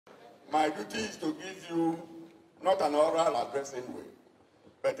my duty is to give you not an oral address anyway,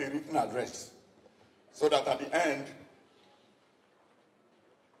 but a written address, so that at the end,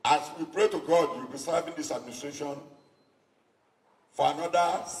 as we pray to God, you'll be serving this administration for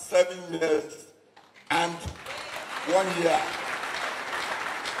another 7 years and 1 year.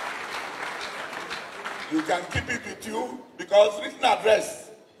 You can keep it with you because written address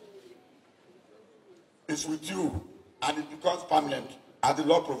is with you and it becomes permanent as the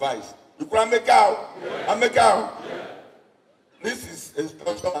law provides. You can make out. Yeah. Make out. Yeah. This is a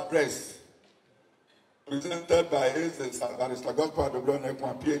special address presented by his Barrister Gospel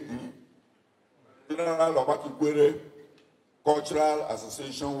Adobron-Ekwan, PhD, General Obaki Kwere, Cultural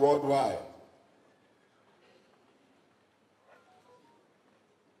Association Worldwide,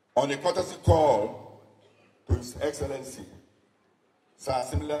 on a courtesy call to His Excellency Sir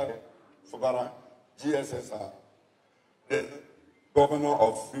Simile Fubara, GSSR, the Governor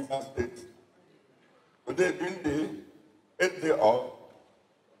of Rivers State. Today being the 8th day of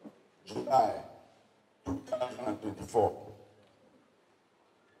July 2024.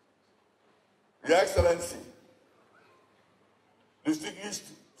 Your Excellency, distinguished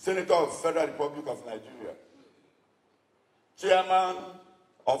Senator of the Federal Republic of Nigeria, Chairman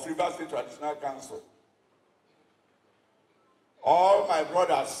of Rivers State Traditional Council, all my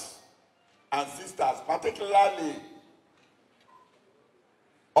brothers and sisters, particularly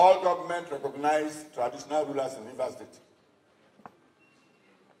all government-recognized traditional rulers in Rivers State,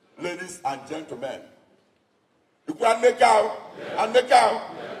 ladies and gentlemen, you can make out and make out.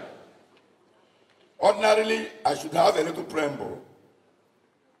 Ordinarily, I should have a little preamble.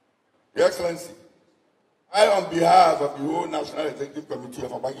 Your Excellency, I, on behalf of the whole National Executive Committee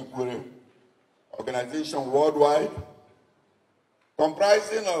of Obaki Kwere organization worldwide,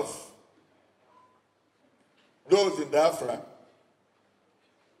 comprising of those in Biafra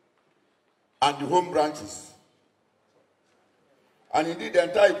and the home branches, and indeed the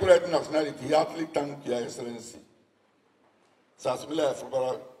entire Ikure nationality, heartily thank Your Excellency, Sir Simile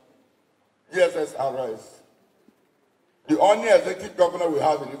Fubara, GSSRS, the only executive governor we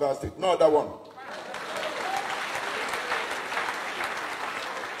have in Rivers State, no other one.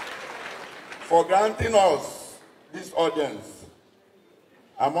 For granting us this audience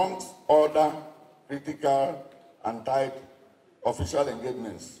amongst other critical and tight official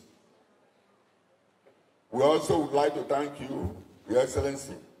engagements. We also would like to thank you, Your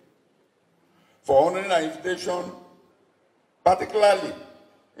Excellency, for honoring our invitation, particularly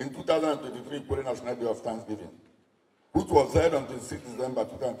in 2023 Ikure National Day of Thanksgiving, which was held on 26 December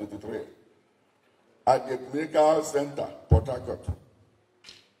 2023 at the Ecumenical Center, Port Harcourt,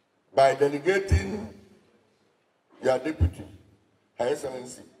 by delegating your deputy, Her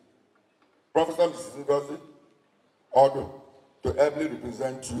Excellency, Professor Mrs. Ngozi Odo, to ably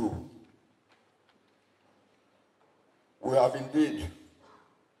represent you. We have indeed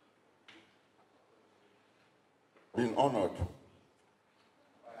been honored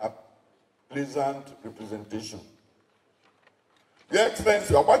by a pleasant representation. Your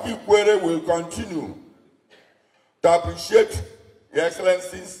Excellency, Obaki Kwere will continue to appreciate Your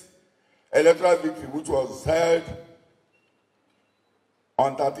Excellency's electoral victory, which was held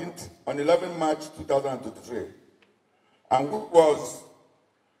on 11 March 2023, and which was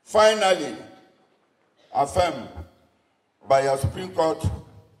finally affirmed by a Supreme Court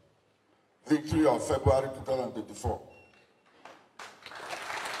victory of February 2024.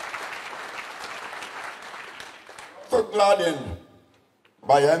 So gladdened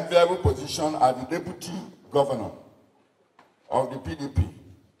by your enviable position as the Deputy Governor of the PDP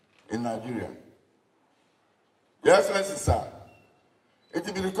in Nigeria. Your Excellency, sir, it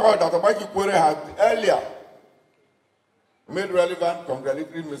will be recalled that Obaki Kwere had earlier made relevant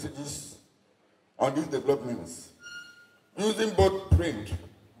congratulatory messages on these developments, using both print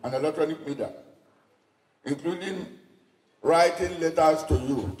and electronic media, including writing letters to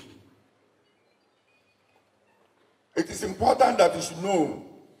you. It is important that you should know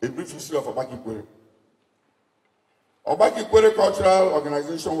a brief history of Obaki Kwere. Obaki Kwere Cultural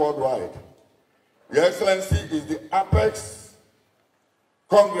Organization Worldwide, Your Excellency, is the apex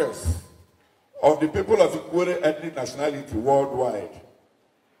Congress of the people of Ikure ethnic nationality worldwide.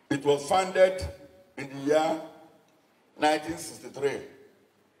 It was founded in the year 1963.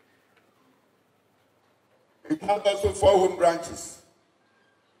 It has also 4 home branches,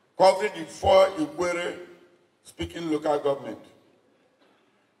 covering the 4 Ikure-speaking local government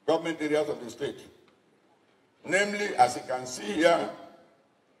areas of the state. Namely, as you can see here,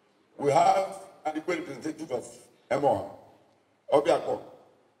 we have an Ikure representative of Emoha, Obiako,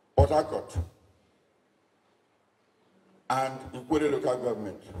 Port Harcourt, and Ikure local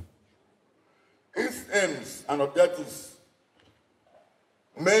government. aims and objectives,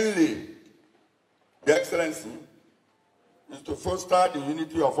 mainly, Your Excellency, is to foster the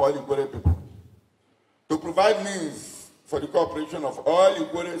unity of all Igbo people, to provide means for the cooperation of all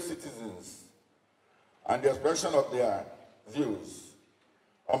Igbo citizens and the expression of their views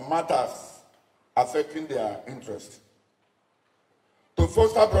on matters affecting their interest, to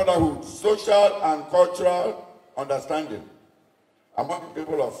foster brotherhood, social and cultural understanding among the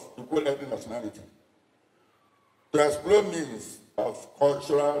people of equal ethnic nationality, to explore means of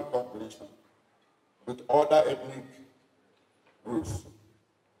cultural cooperation with other ethnic groups,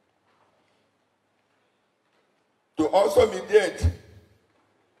 to also mediate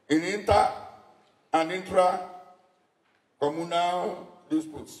in inter and intra-communal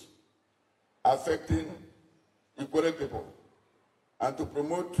disputes affecting equal people, and to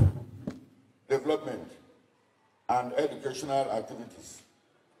promote development and educational activities.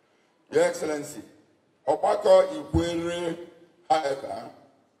 Your Excellency, Opako Ikwere, however,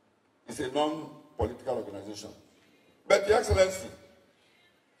 is a non-political organization. But Your Excellency,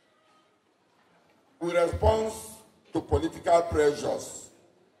 with response to political pressures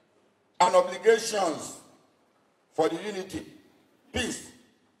and obligations for the unity, peace,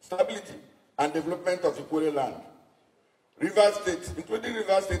 stability, and development of Ikwere land, Rivers State, including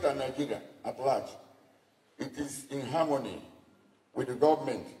Rivers State and Nigeria at large, it is in harmony with the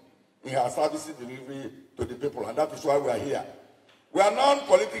government in our services delivery to the people, and that is why we are here. We are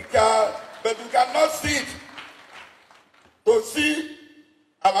non-political, but we cannot sit to see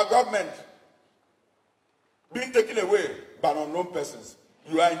our government being taken away by unknown persons.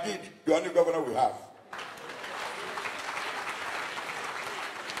 You are indeed the only governor we have.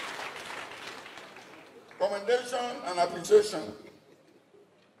 Commendation and appreciation.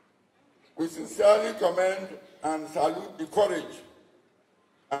 We sincerely commend and salute the courage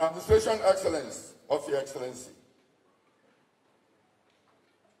and administration excellence of Your Excellency,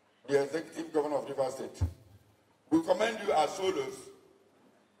 the Executive Governor of Rivers State. We commend you as solos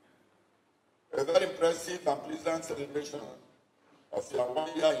a very impressive and pleasant celebration of your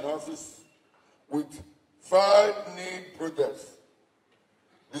 1 year in office with 5 need projects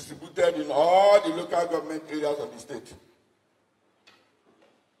distributed in all the local government areas of the state.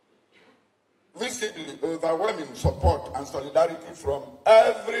 Visibly overwhelming support and solidarity from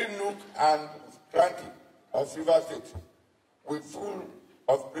every nook and cranny of Rivers State, with full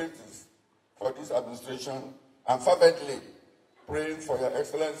of praises for this administration and fervently praying for Your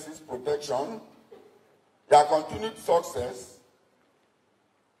Excellency's protection, their continued success,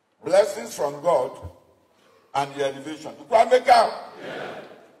 blessings from God, and the elevation. Yeah.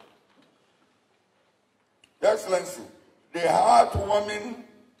 Your Excellency, the heartwarming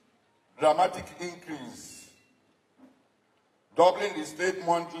dramatic increase, doubling the state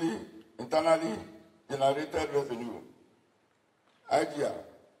monthly internally generated revenue idea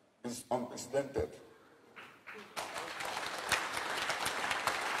is unprecedented.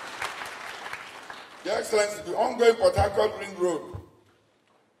 Your Excellency, the ongoing Port Harcourt Ring Road,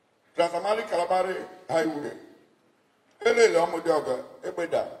 Transamari Kalabari Highway, Elele Omodioga,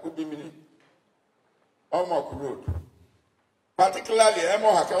 Ebeda, Ubimini, Omok Road, particularly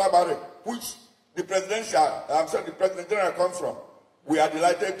Emo Hakalabari, which the President General comes from. We are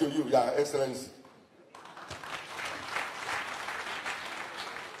delighted to you, Your Excellency.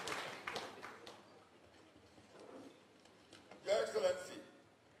 Your Excellency,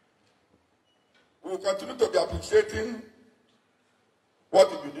 we will continue to be appreciating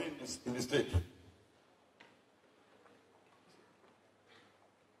what you do in the state.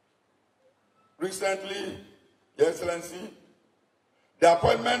 Recently, Your Excellency, the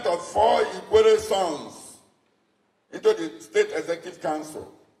appointment of 4 Igbo sons into the State Executive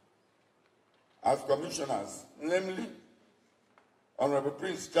Council as commissioners, namely Honorable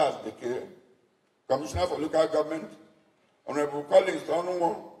Prince Charles Deke, Commissioner for Local Government, Honorable Collins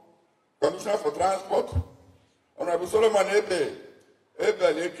Onwo, Commissioner for Transport, Honorable Solomon Ebe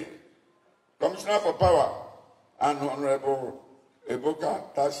Leke, Commissioner for Power, and Honorable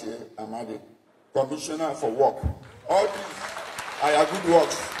Eboka Tashe Amade, Commissioner for Work. All these are your good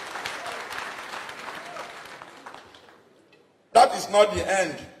works. That is not the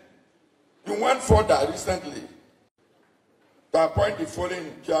end. You went further recently to appoint the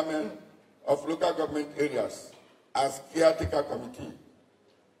following chairmen of local government areas as caretaker committee.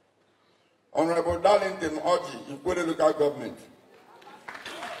 Honorable Darlington Oji, Ikwere Local Government.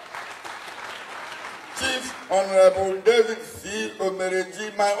 Chief Honorable David C.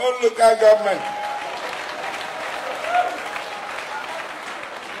 Omereji, my own local government.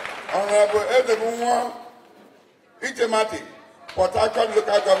 Honorable Edemunwa Itemati, Port Harcourt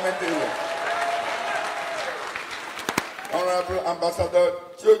Local Government Area. Honorable Ambassador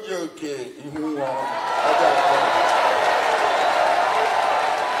Chiojoke Ihuwa.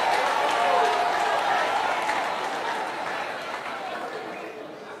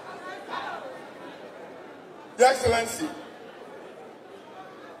 Your Excellency,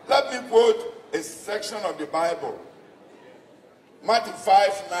 let me quote a section of the Bible. Matthew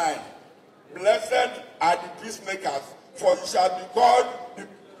 5:9. Blessed are the peacemakers, for you shall be called the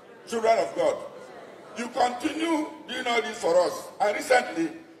children of God. You continue doing all this for us. And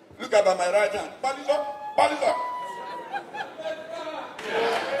recently, look at my right hand. Baliza.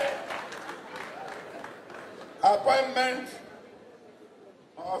 Appointment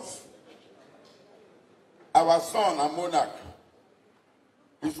of our son and monarch,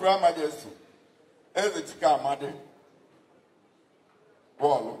 His Royal Majesty, Ezechika Amade,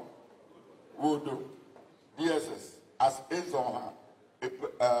 Wolo, Wodo, DSS, as Ezonha,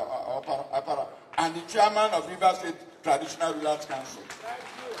 and the chairman of Rivers State Traditional Rulers Council.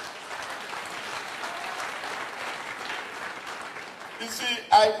 You see,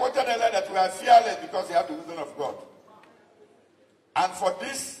 I quoted earlier that we are fearless because we have the wisdom of God. And for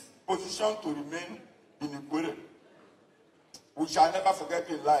this position to remain in Ikwere, we shall never forget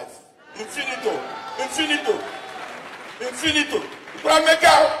in life. Infinito.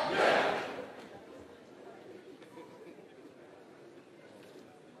 Yeah.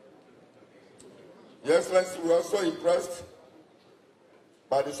 Your Excellency, we are also impressed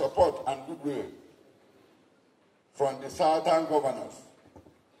by the support and goodwill from the Southern governors,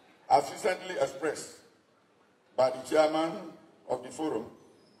 as recently expressed by the chairman of the forum,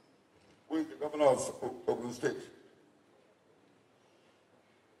 who is the governor of Ogun State.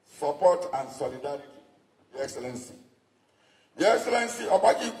 Support and solidarity, Your Excellency. Your Excellency,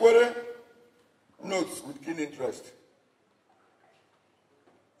 Obaki Ikwere notes with keen interest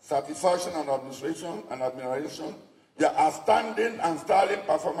satisfaction and administration and admiration their outstanding and sterling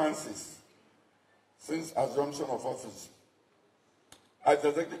performances since assumption of office as the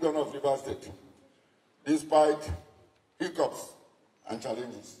Executive Governor of Rivers State, despite hiccups and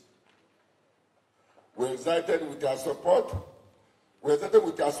challenges. We're excited with their support. We're excited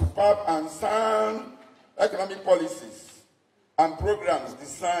with their superb and sound economic policies and programs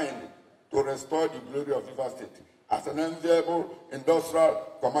designed to restore the glory of Rivers State as an enviable industrial,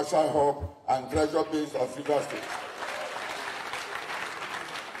 commercial hub and treasure base of Rivers State.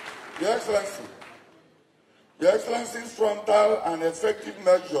 Your Excellency's frontal and effective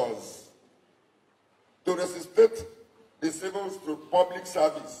measures to resuscitate the civil to public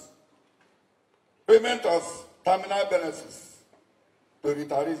service, payment of terminal benefits to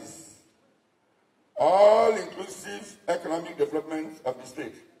retirees, all-inclusive economic development of the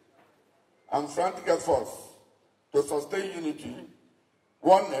state, and frantic efforts to sustain unity,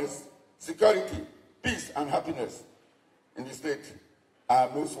 oneness, security, peace, and happiness in the state are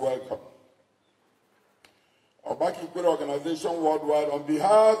most welcome. Obaki Ikwere Organization Worldwide, on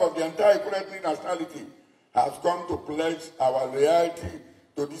behalf of the entire Ikwere ethnic nationality, has come to pledge our loyalty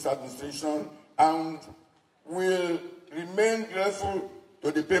to this administration and will remain grateful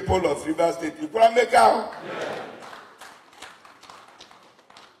to the people of Rivers State. Ikwere Meka.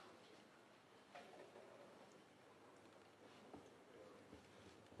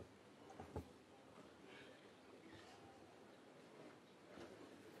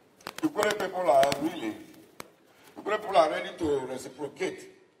 Ikwere people are ready to reciprocate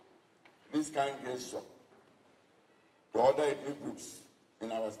this kind of gesture to other ethnic groups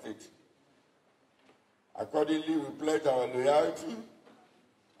in our state. Accordingly, we pledge our loyalty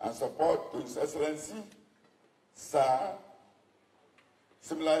and support to His Excellency, Sir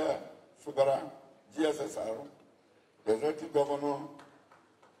Siminalayi Fubara, GSSR, the Executive Governor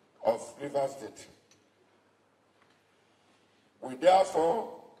of Rivers State. We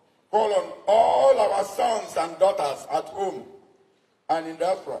therefore call on all our sons and daughters at home and in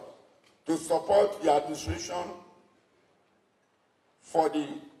diaspora to support the administration for the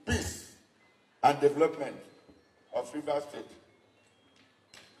peace and development of Rivers State.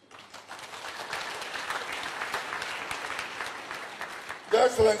 Your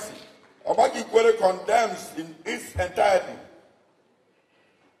Excellency, Obaki Ikwere condemns in its entirety.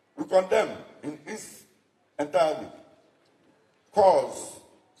 We condemn in its entirety calls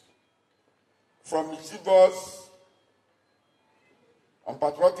from mischievous,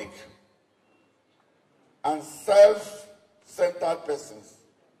 unpatriotic, and self-centered persons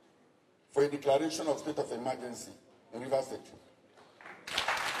for a declaration of state of emergency in Rivers State.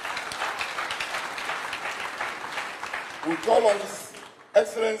 We call on His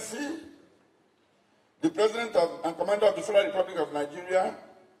Excellency, the President and Commander of the Federal Republic of Nigeria,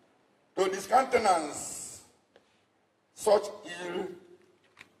 to discountenance such ill,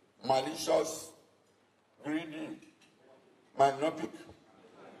 malicious, greedy, myopic,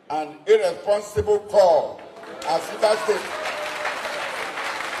 and irresponsible call as Rivers State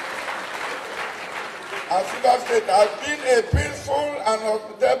has been a peaceful and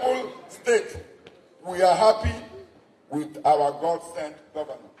hospitable state. We are happy with our God-sent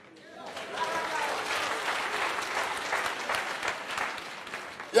governor.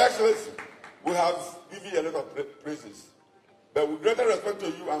 Your Excellency, we have given you a lot of praises, but with greater respect to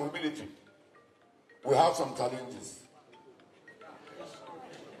you and humility, we have some challenges.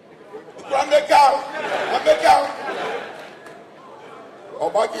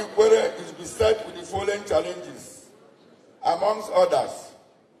 Obaki Ikwere is beset with the following challenges, amongst others.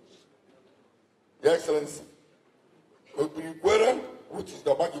 Your Excellency, Ikwere, which is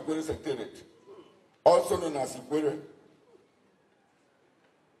the Obaki Ikwere Secretariat, also known as Ikwere,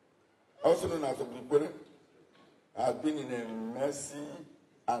 Ikwere, has been in a messy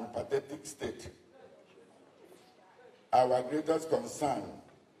and pathetic state. Our greatest concern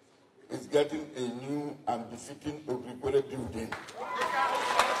is getting a new and befitting Ikwere building.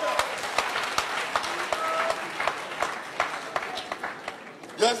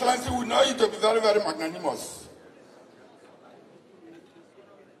 Your Excellency, we know you to be very, very magnanimous.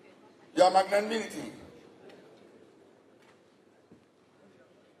 Your magnanimity,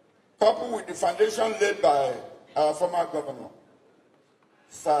 coupled with the foundation laid by our former governor,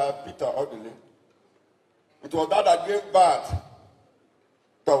 Sir Peter Odile, it was that gave birth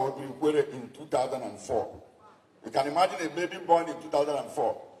to Ikwere in 2004. You can imagine a baby born in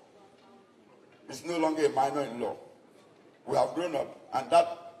 2004 is no longer a minor in law. We have grown up, and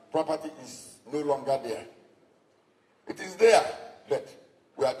that property is no longer there. It is there, but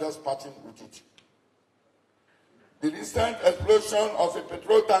we are just parting with it. The recent explosion of a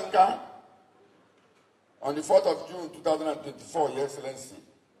petrol tanker on the 4th of June 2024, Your Excellency,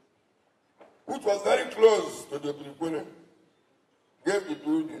 which was very close to the Ikwere, gave the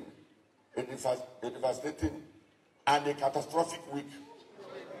building a devastating and a catastrophic week.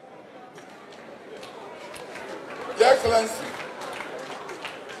 Your Excellency,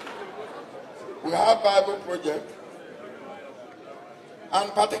 we have Bible project,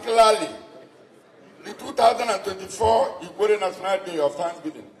 and particularly the 2024 Ikwere National Day of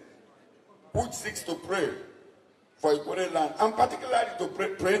Thanksgiving, which seeks to pray for Ikwere land, and particularly to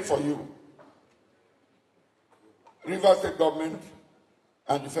pray for you. Rivers State government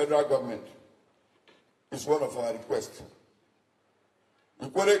and the federal government is one of our requests.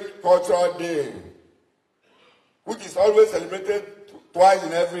 Ikwere Cultural Day, which is always celebrated twice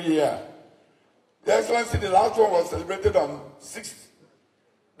in every year. Your Excellency, the last one was celebrated on 6th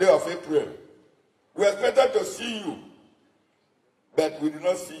day of April. We expected to see you, but we did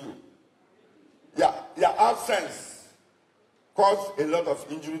not see you. Your absence caused a lot of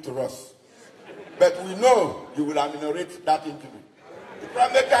injury to us. But we know you will ameliorate that injury.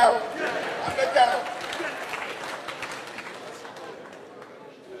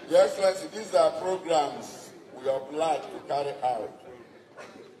 Your Excellency, these are programs we are obliged to carry out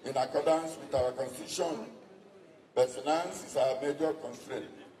in accordance with our constitution, but finance is our major constraint.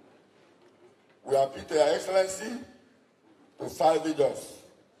 We appeal to Your Excellency to salvage us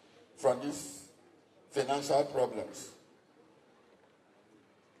from these financial problems.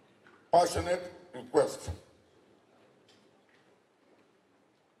 Passionate request.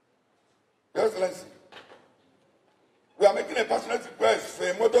 Your Excellency, we are making a passionate request for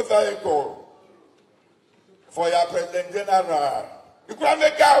a motor vehicle for your President General. You could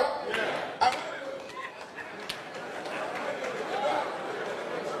make out. Yeah.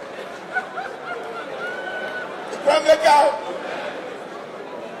 You could make out.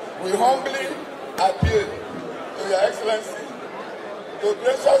 We humbly appeal to Your Excellency to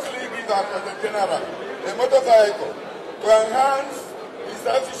graciously give our President General a motor vehicle to enhance his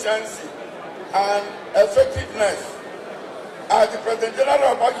efficiency and effectiveness as the President General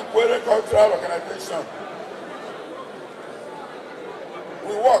of Ikwere Cultural Organization.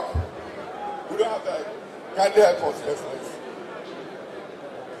 We work. We don't have that. Kindly help us, Your Excellency.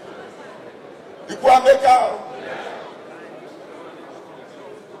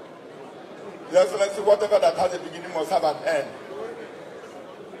 Your Excellency, whatever that has a beginning must have an end.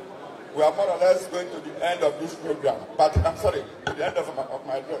 We are more or less going to the end of this program. But I'm sorry, to the end of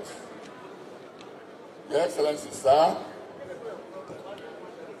my address. Your Excellency, sir,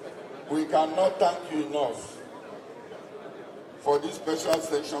 we cannot thank you enough for this special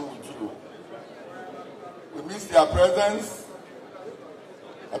session with you. We miss your presence.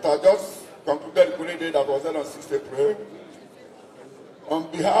 At I just concluded the Ikwere Day that was held on 6th April. On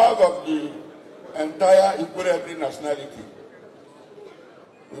behalf of the entire Ikwere nationality,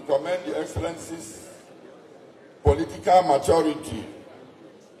 we commend Your Excellency's political maturity,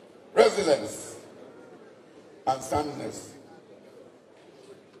 resilience, and soundness,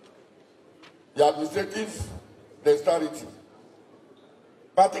 your administrative dexterity,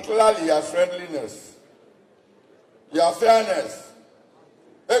 particularly your friendliness, your fairness,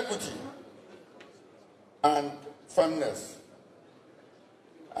 equity, and firmness.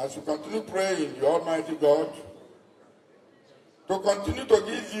 As you continue praying, the Almighty God to continue to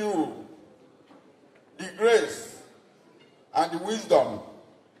give you the grace and the wisdom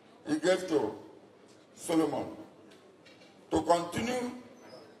He gave to Solomon, to continue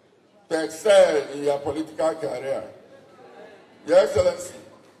to excel in your political career. Your Excellency,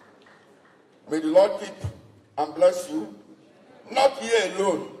 may the Lord keep and bless you, not you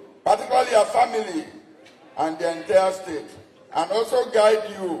alone, particularly your family and the entire state, and also guide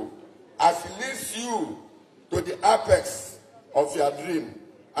you as He leads you to the apex of your dream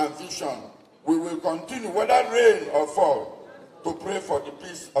and vision. We will continue, whether rain or fall, to pray for the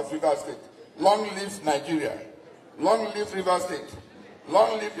peace of Rivers State. Long live Nigeria. Long live Rivers State.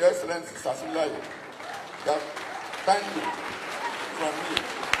 Long live Your Excellency Sasilayo. Thank you from me.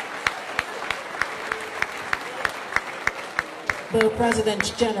 The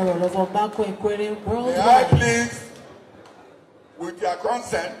President General of Ogbako Ikwere Worldwide. May I please, with your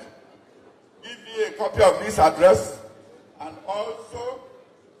consent, give me a copy of this address and also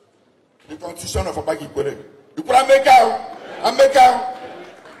the Constitution of Ogbako Ikwere. You put America.